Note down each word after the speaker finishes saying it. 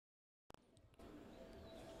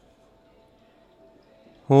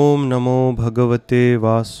Om Namo Bhagavate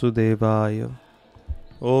Vasudevaya.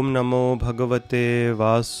 Om Namo Bhagavate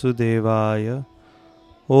Vasudevaya.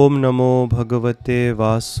 Om Namo Bhagavate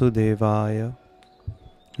Vasudevaya.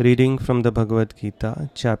 Reading from the Bhagavad Gita,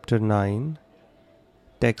 chapter 9,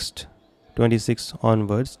 text 26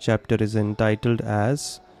 onwards. Chapter is entitled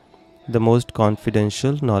as The Most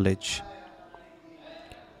Confidential Knowledge.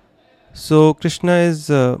 So Krishna is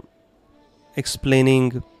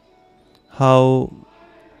explaining how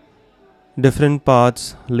different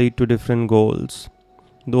paths lead to different goals.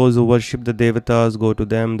 Those who worship the devatas go to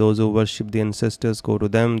them, those who worship the ancestors go to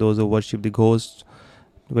them, those who worship the ghosts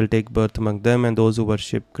will take birth among them, and those who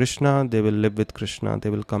worship Krishna, they will live with Krishna, they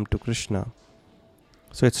will come to Krishna.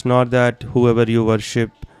 So it's not that whoever you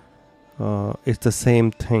worship is the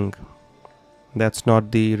same thing. That's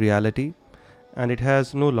not the reality, and it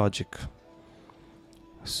has no logic.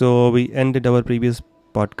 So we ended our previous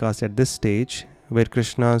podcast at this stage where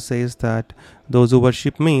Krishna says that those who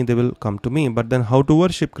worship me, they will come to me. But then how to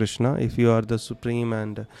worship Krishna? If you are the supreme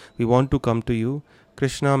and we want to come to you,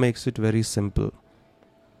 Krishna makes it very simple.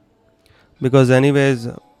 Because anyways,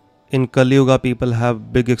 in Kali Yuga, people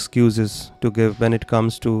have big excuses to give when it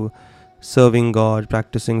comes to serving God,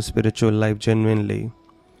 practicing spiritual life genuinely.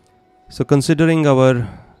 So considering our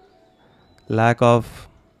lack of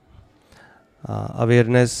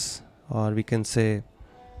awareness, or we can say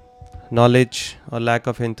knowledge or lack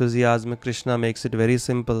of enthusiasm, Krishna makes it very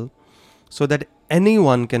simple so that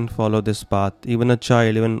anyone can follow this path. Even a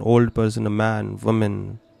child, even an old person, a man,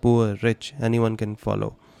 woman, poor, rich, anyone can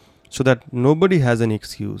follow. So that nobody has any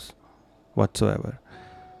excuse whatsoever.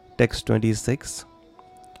 Text 26.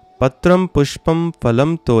 Patram pushpam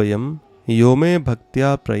phalam toyam yome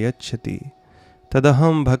bhaktya prayachati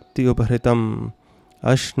tadaham bhakti upahritam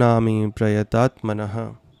ashnami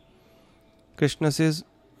prayatatmanaha. Krishna says,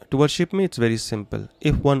 to worship me, it's very simple.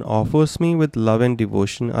 If one offers me with love and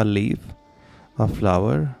devotion a leaf, a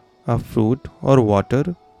flower, a fruit, or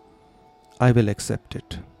water, I will accept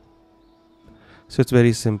it. So it's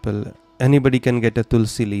very simple. Anybody can get a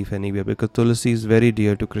tulsi leaf anywhere because tulsi is very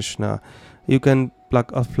dear to Krishna. You can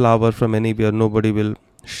pluck a flower from anywhere. Nobody will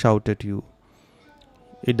shout at you.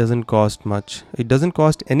 It doesn't cost much. It doesn't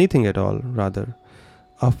cost anything at all, rather.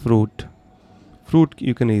 A fruit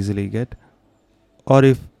you can easily get. Or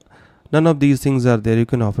if none of these things are there, you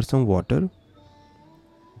can offer some water.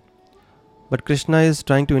 But Krishna is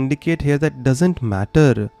trying to indicate here that it doesn't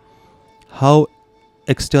matter how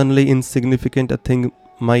externally insignificant a thing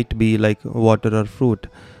might be, like water or fruit,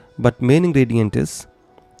 but main ingredient is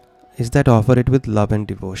that offer it with love and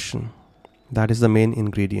devotion. That is the main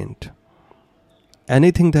ingredient.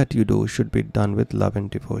 Anything that you do should be done with love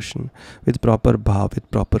and devotion, with proper bhav,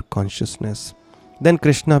 with proper consciousness. Then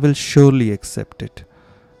Krishna will surely accept it.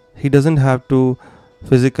 He doesn't have to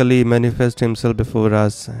physically manifest himself before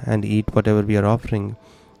us and eat whatever we are offering.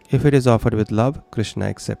 If it is offered with love, Krishna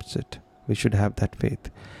accepts it. We should have that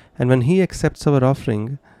faith. And when he accepts our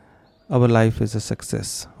offering, our life is a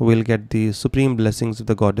success. We'll get the supreme blessings of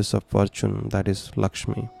the goddess of fortune, that is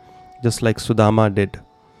Lakshmi. Just like Sudama did.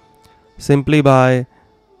 Simply by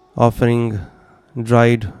offering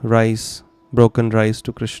dried rice, broken rice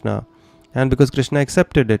to Krishna. And because Krishna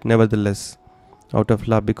accepted it, nevertheless, out of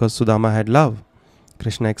love, because Sudama had love,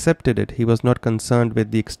 Krishna accepted it. He was not concerned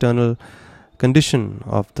with the external condition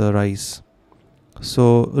of the rice.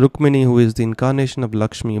 So Rukmini, who is the incarnation of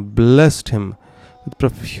Lakshmi, blessed him with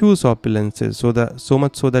profuse opulences, so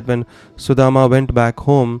much so that when Sudama went back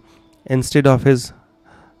home, instead of his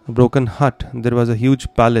broken hut, there was a huge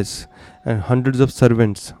palace and hundreds of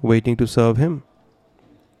servants waiting to serve him.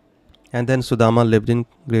 And then Sudama lived in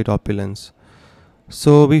great opulence.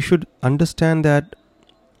 So we should understand that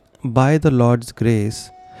by the Lord's grace,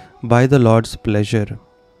 by the Lord's pleasure,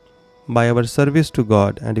 by our service to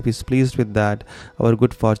God, and if He is pleased with that, our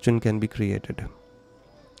good fortune can be created.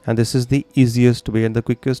 And this is the easiest way and the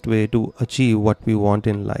quickest way to achieve what we want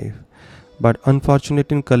in life. But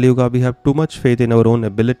unfortunately in Kali Yuga, we have too much faith in our own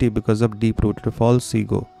ability because of deep-rooted false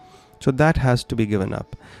ego. So that has to be given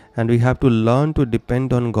up. And we have to learn to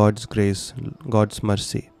depend on God's grace, God's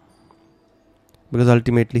mercy. Because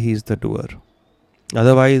ultimately He is the doer.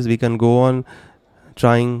 Otherwise we can go on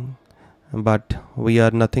trying, but we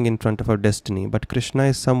are nothing in front of our destiny. But Krishna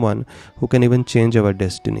is someone who can even change our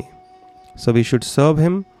destiny. So we should serve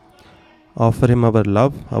Him, offer Him our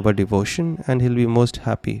love, our devotion, and He'll be most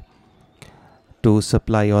happy to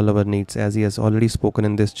supply all our needs, as He has already spoken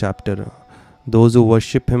in this chapter. Those who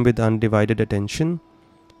worship Him with undivided attention,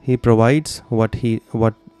 He provides what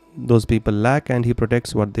those people lack, and He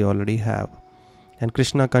protects what they already have. And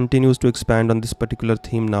Krishna continues to expand on this particular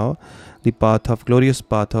theme now, the glorious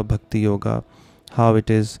path of Bhakti Yoga, how it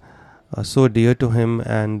is so dear to him,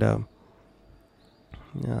 and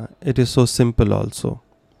it is so simple also.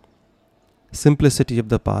 Simplicity of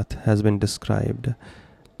the path has been described.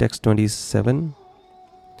 Text 27.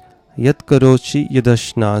 Yat karochi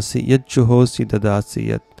yadashnasi yat juhosi dadasi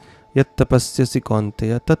yat tapasyasi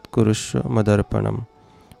konteya tat kurusha madarpanam.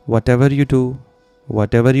 Whatever you do,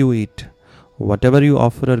 whatever you eat, whatever you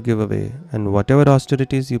offer or give away, and whatever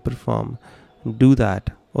austerities you perform, do that,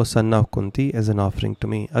 O son of Kunti, as an offering to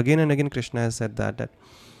me. Again and again Krishna has said that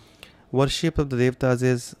worship of the Devatas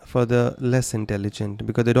is for the less intelligent,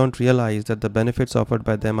 because they don't realize that the benefits offered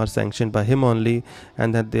by them are sanctioned by him only,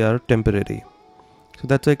 and that they are temporary. So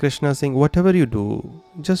that's why Krishna is saying, whatever you do,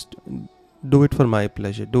 just do it for my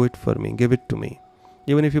pleasure, do it for me, give it to me.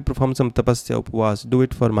 Even if you perform some tapasya upvas, do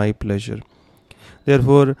it for my pleasure.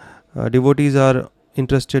 Therefore, devotees are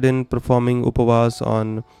interested in performing upavas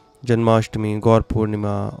on Janmashtami, Gaur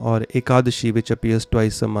Purnima, or Ekadashi, which appears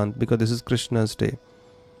twice a month, because this is Krishna's day.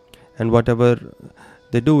 And whatever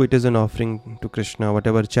they do, it is an offering to Krishna.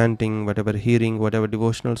 Whatever chanting, whatever hearing, whatever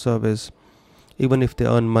devotional service, even if they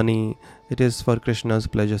earn money, it is for Krishna's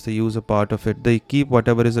pleasures. They use a part of it. They keep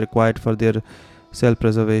whatever is required for their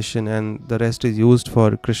self-preservation, and the rest is used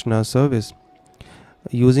for Krishna's service.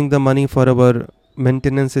 Using the money for our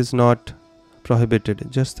maintenance is not prohibited.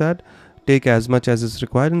 Just that, take as much as is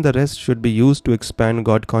required, and the rest should be used to expand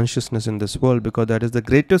God consciousness in this world, because that is the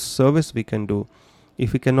greatest service we can do.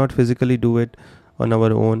 If we cannot physically do it on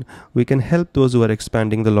our own, we can help those who are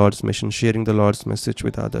expanding the Lord's mission, sharing the Lord's message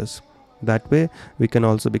with others. That way, we can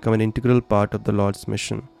also become an integral part of the Lord's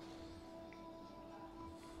mission.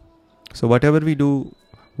 So whatever we do,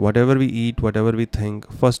 whatever we eat, whatever we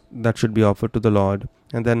think, first that should be offered to the Lord,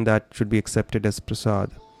 and then that should be accepted as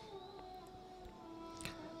prasad.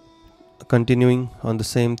 Continuing on the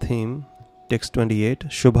same theme, text 28,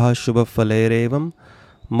 Shubha Shubha Falerevam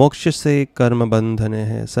Moksha se karma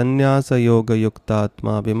bandhane sannyasa yoga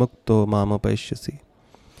yuktatma vimukto mama paishyasi.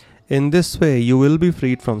 In this way, you will be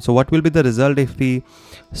freed from. So what will be the result if we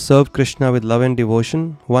serve Krishna with love and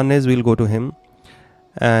devotion? One is we'll go to him,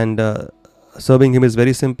 and serving him is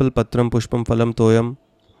very simple. Patram pushpam phalam toyam.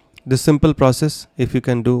 This simple process, if you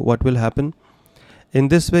can do, what will happen? In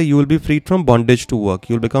this way, you will be freed from bondage to work.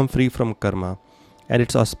 You will become free from karma and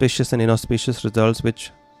its auspicious and inauspicious results,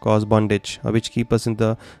 which cause bondage, or which keep us in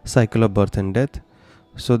the cycle of birth and death.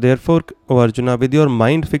 So therefore, O Arjuna, with your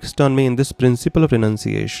mind fixed on me in this principle of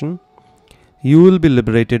renunciation, you will be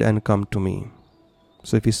liberated and come to me.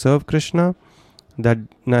 So if we serve Krishna, that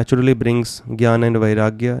naturally brings jnana and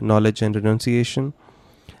vairagya, knowledge and renunciation,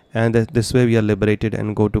 and this way we are liberated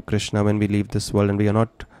and go to Krishna when we leave this world, and we are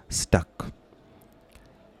not stuck.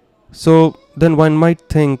 So then one might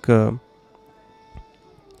think,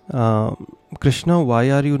 Krishna,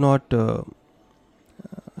 why are you not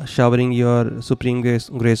showering your supreme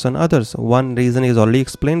grace on others? One reason is already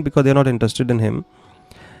explained, because they are not interested in him.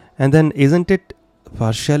 And then isn't it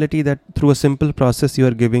partiality that through a simple process you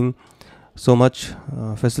are giving so much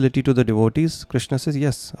facility to the devotees? Krishna says,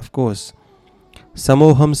 yes, of course.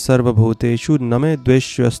 Samoham sarva bhuteshu name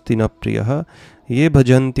dveshyu asti na priyaha ye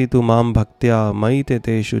bhajanti tu mam bhaktya maite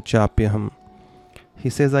teshu chapyaham. He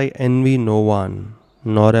says, I envy no one,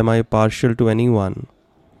 nor am I partial to anyone.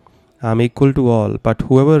 I am equal to all, but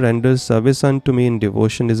whoever renders service unto me in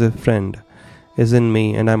devotion is a friend, is in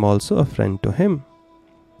me, and I am also a friend to him.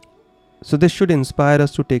 So this should inspire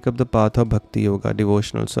us to take up the path of Bhakti Yoga,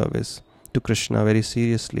 devotional service to Krishna, very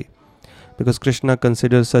seriously, because Krishna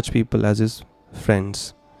considers such people as his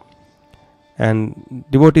friends. And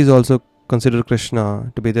devotees also consider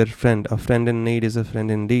Krishna to be their friend. A friend in need is a friend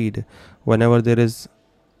indeed. Whenever there is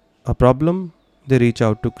a problem, they reach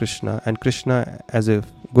out to Krishna, and Krishna, as a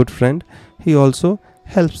good friend, he also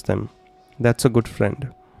helps them. That's a good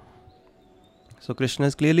friend. So Krishna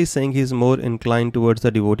is clearly saying he is more inclined towards the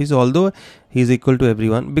devotees, although he is equal to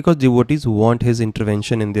everyone, because devotees want his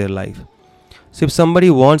intervention in their life. So if somebody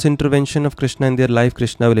wants intervention of Krishna in their life,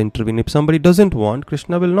 Krishna will intervene. If somebody doesn't want,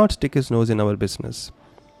 Krishna will not stick his nose in our business.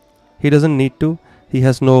 He doesn't need to. He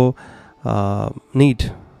has no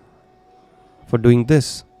need for doing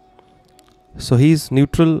this. So he is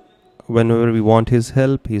neutral. Whenever we want his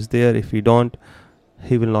help, he is there. If we don't,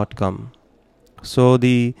 he will not come. So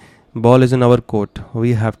the ball is in our court.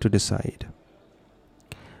 We have to decide.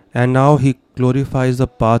 And now he glorifies the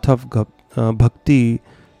path of bhakti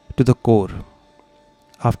to the core.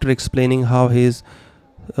 After explaining how he is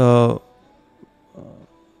very,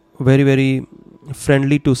 very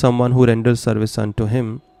friendly to someone who renders service unto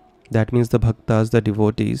him, that means the bhaktas, the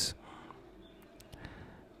devotees,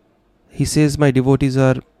 He says, my devotees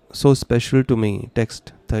are so special to me.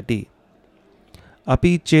 Text 30.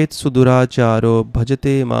 Api chet suduracharo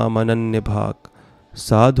bhajate ma mananya bhak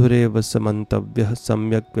sadhure vasamantavyah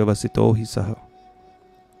samyak vyavasito hi saha.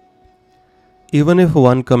 Even if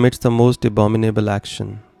one commits the most abominable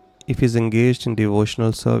action, if he is engaged in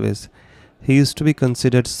devotional service, he is to be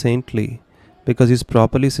considered saintly because he is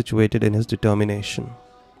properly situated in his determination.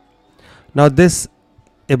 Now this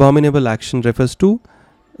abominable action refers to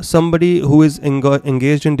somebody who is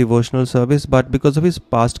engaged in devotional service, but because of his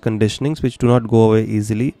past conditionings which do not go away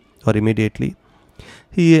easily or immediately,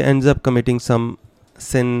 he ends up committing some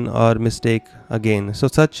sin or mistake again. So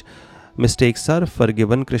such mistakes are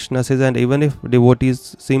forgiven, Krishna says, and even if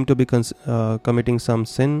devotees seem to be committing some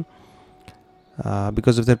sin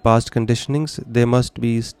because of their past conditionings, they must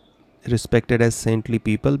be respected as saintly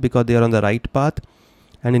people because they are on the right path,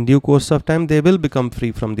 and in due course of time they will become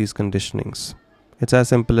free from these conditionings. It's as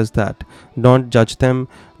simple as that. Don't judge them,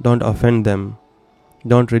 don't offend them,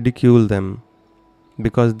 don't ridicule them,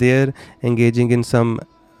 because their engaging in some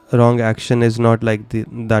wrong action is not like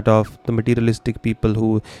that of the materialistic people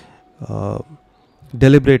who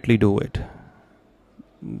deliberately do it.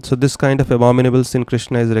 So this kind of abominable sin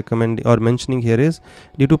Krishna is recommending or mentioning here is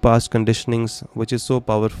due to past conditionings, which is so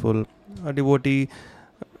powerful. A devotee,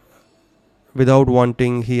 without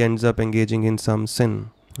wanting, he ends up engaging in some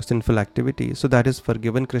sinful activity. So that is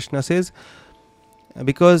forgiven, Krishna says,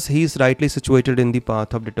 because he is rightly situated in the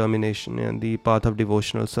path of determination and the path of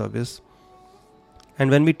devotional service.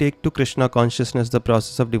 And when we take to Krishna consciousness, the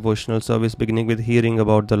process of devotional service, beginning with hearing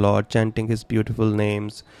about the Lord, chanting his beautiful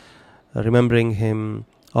names, remembering him,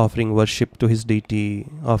 offering worship to his deity,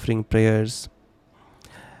 offering prayers,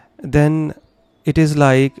 then it is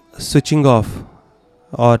like switching off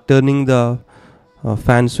or turning the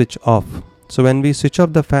fan switch off. So when we switch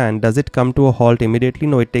off the fan, does it come to a halt immediately?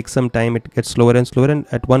 No, it takes some time. It gets slower and slower, and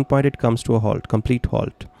at one point it comes to a halt, complete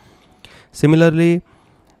halt. Similarly,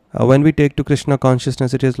 when we take to Krishna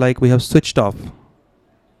consciousness, it is like we have switched off.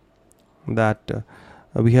 That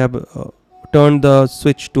we have turned the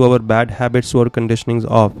switch to our bad habits, to our conditionings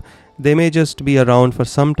off. They may just be around for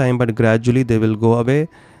some time, but gradually they will go away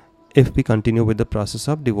if we continue with the process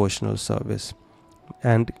of devotional service.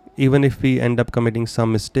 And even if we end up committing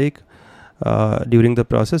some mistake during the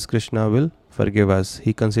process, Krishna will forgive us.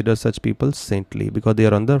 He considers such people saintly because they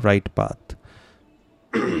are on the right path.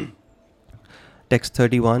 Text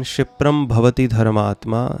 31. Shipram bhavati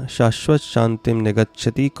dharmatma shashvat shantim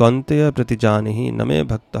negacchati kanteya pratijanihi name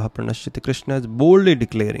bhaktah pranashyati. Krishna is boldly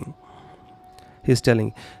declaring. He's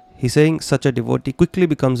saying such a devotee quickly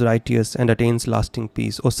becomes righteous and attains lasting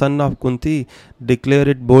peace. O son of Kunti, declare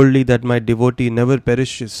it boldly that my devotee never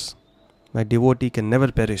perishes. My devotee can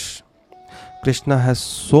never perish. Krishna has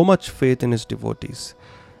so much faith in his devotees.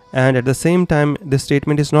 And at the same time, this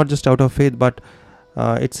statement is not just out of faith, but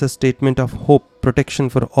it's a statement of hope, protection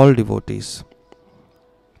for all devotees.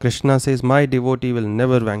 Krishna says, my devotee will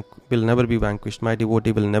never be vanquished. My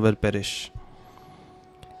devotee will never perish.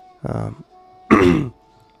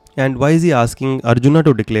 And why is he asking Arjuna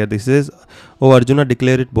to declare this? He says, oh Arjuna,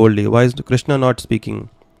 declare it boldly. Why is Krishna not speaking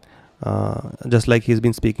just like he's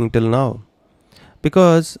been speaking till now?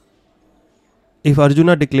 Because if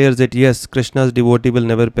Arjuna declares that yes, Krishna's devotee will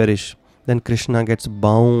never perish, then Krishna gets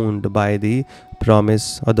bound by the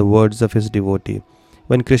promise or the words of his devotee.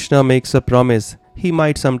 When Krishna makes a promise, he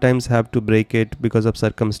might sometimes have to break it because of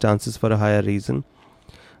circumstances for a higher reason.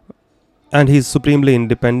 And he is supremely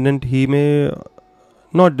independent. He may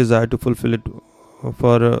not desire to fulfill it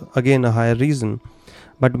for again a higher reason.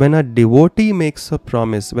 But when a devotee makes a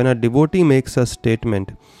promise, when a devotee makes a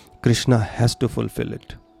statement, Krishna has to fulfill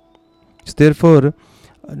it. So therefore,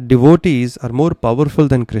 devotees are more powerful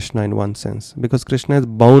than Krishna in one sense, because Krishna is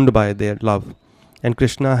bound by their love, and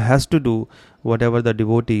Krishna has to do whatever the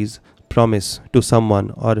devotees promise to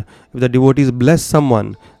someone, or if the devotees bless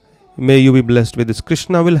someone, may you be blessed with this,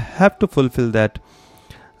 Krishna will have to fulfill that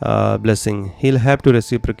blessing. He'll have to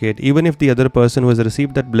reciprocate, even if the other person who has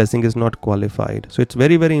received that blessing is not qualified. So it's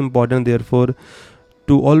very, very important, therefore,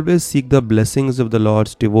 to always seek the blessings of the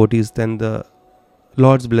Lord's devotees than the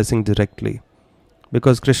Lord's blessing directly,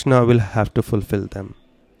 because Krishna will have to fulfill them.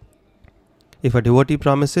 If a devotee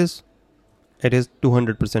promises, it is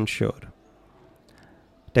 200% sure.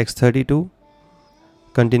 Text 32,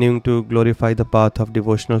 continuing to glorify the path of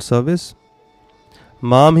devotional service.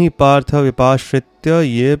 Mam hi partha vipashritya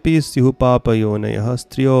yepi syuh papayonayah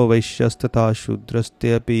striyo vaishyastata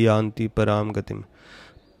shudrastyapi yanti param gatim.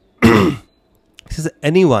 This is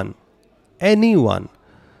anyone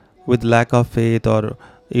with lack of faith, or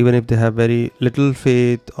even if they have very little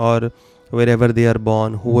faith, or wherever they are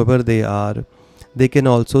born, whoever they are, they can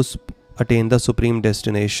also attain the supreme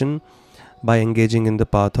destination by engaging in the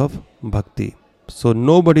path of bhakti. So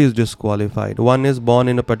nobody is disqualified. One is born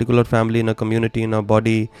in a particular family, in a community, in a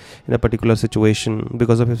body, in a particular situation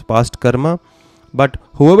because of his past karma. But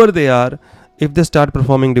whoever they are, if they start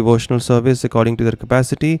performing devotional service according to their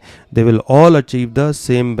capacity, they will all achieve the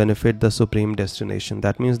same benefit, the supreme destination.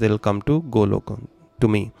 That means they will come to Goloka, to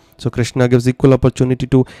me. So Krishna gives equal opportunity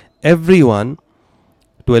to everyone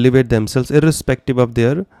to elevate themselves irrespective of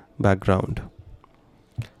their background.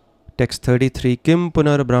 Text 33. Kim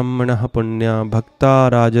punar brahmanah punya bhakta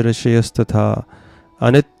rajarishyastatha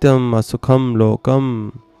anityam asukham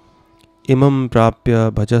lokam imam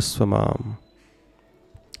prapya bhajasvamam.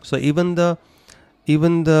 So even the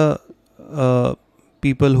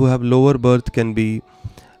people who have lower birth can be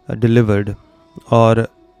delivered, or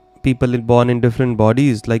people born in different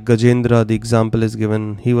bodies, like Gajendra, the example is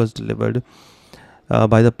given, he was delivered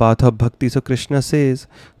by the path of bhakti. So Krishna says,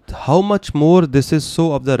 how much more this is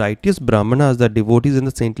so of the righteous brahmanas, the devotees and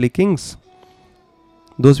the saintly kings.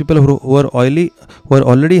 Those people who are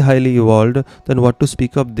already highly evolved, then what to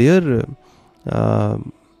speak of their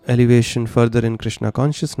elevation further in Krishna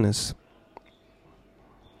consciousness.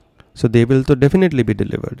 So they will definitely be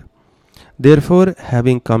delivered. Therefore,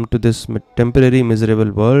 having come to this temporary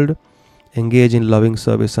miserable world, engage in loving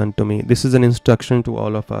service unto me. This is an instruction to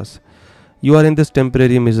all of us. You are in this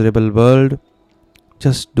temporary miserable world.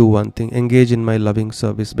 Just do one thing, engage in my loving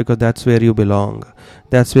service, because that's where you belong.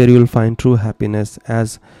 That's where you will find true happiness,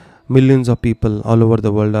 as millions of people all over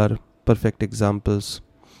the world are perfect examples.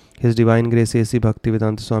 His Divine Grace A.C.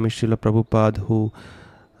 Bhaktivedanta Swami Srila Prabhupada, who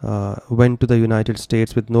went to the United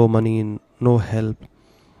States with no money and no help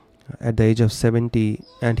at the age of 70,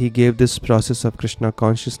 and he gave this process of Krishna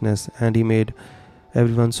consciousness, and he made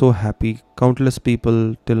everyone so happy. Countless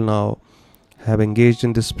people till now have engaged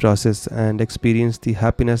in this process and experienced the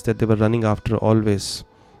happiness that they were running after always.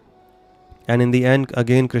 And in the end,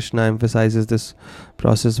 again Krishna emphasizes this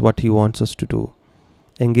process, what he wants us to do.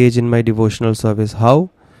 Engage in my devotional service.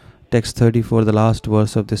 How? Text 34, the last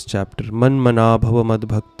verse of this chapter. Man mana bhava mad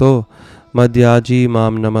bhakto madhyaji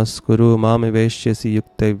mam namaskuru mam eveshyasi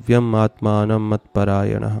yuktavyam atmanam mat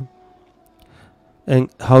parayanah. And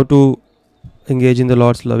how to engage in the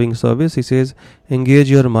Lord's loving service? He says, engage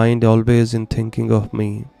your mind always in thinking of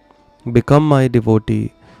me. Become my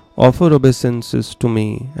devotee. Offer obeisances to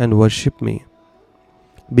me and worship me.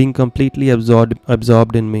 Being completely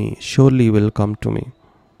absorbed in me, surely will come to me.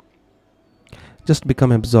 Just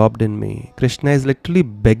become absorbed in me. Krishna is literally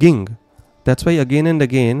begging. That's why again and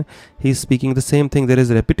again he is speaking the same thing. There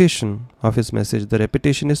is repetition of his message. The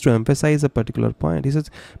repetition is to emphasize a particular point. He says,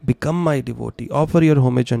 become my devotee. Offer your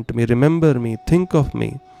homage unto me. Remember me. Think of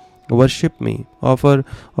me. Worship me. Offer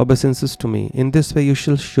obeisances to me. In this way you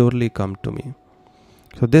shall surely come to me.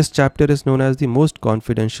 So this chapter is known as the most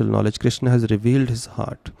confidential knowledge. Krishna has revealed his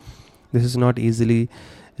heart. This is not easily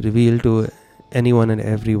revealed to anyone and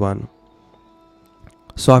everyone.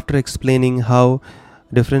 So after explaining how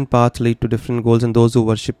different paths lead to different goals, and those who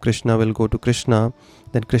worship Krishna will go to Krishna,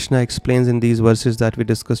 then Krishna explains in these verses that we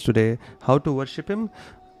discussed today how to worship him.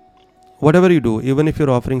 Whatever you do, even if you're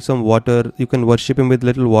offering some water, you can worship him with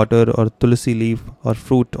little water or tulsi leaf or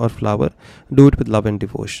fruit or flower. Do it with love and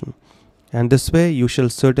devotion. And this way you shall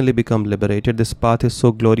certainly become liberated. This path is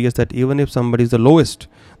so glorious that even if somebody is the lowest,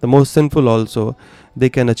 the most sinful also, they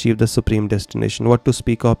can achieve the supreme destination. What to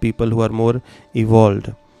speak of people who are more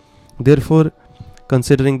evolved. Therefore,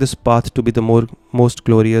 considering this path to be the most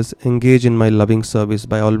glorious, engage in my loving service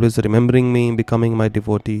by always remembering me, becoming my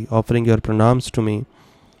devotee, offering your pranams to me,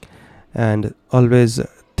 and always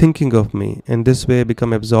thinking of me. In this way,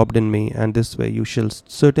 become absorbed in me, and this way you shall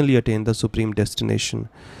certainly attain the supreme destination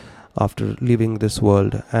after leaving this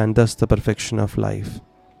world, and thus the perfection of life.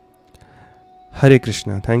 Hare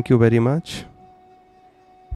Krishna. Thank you very much.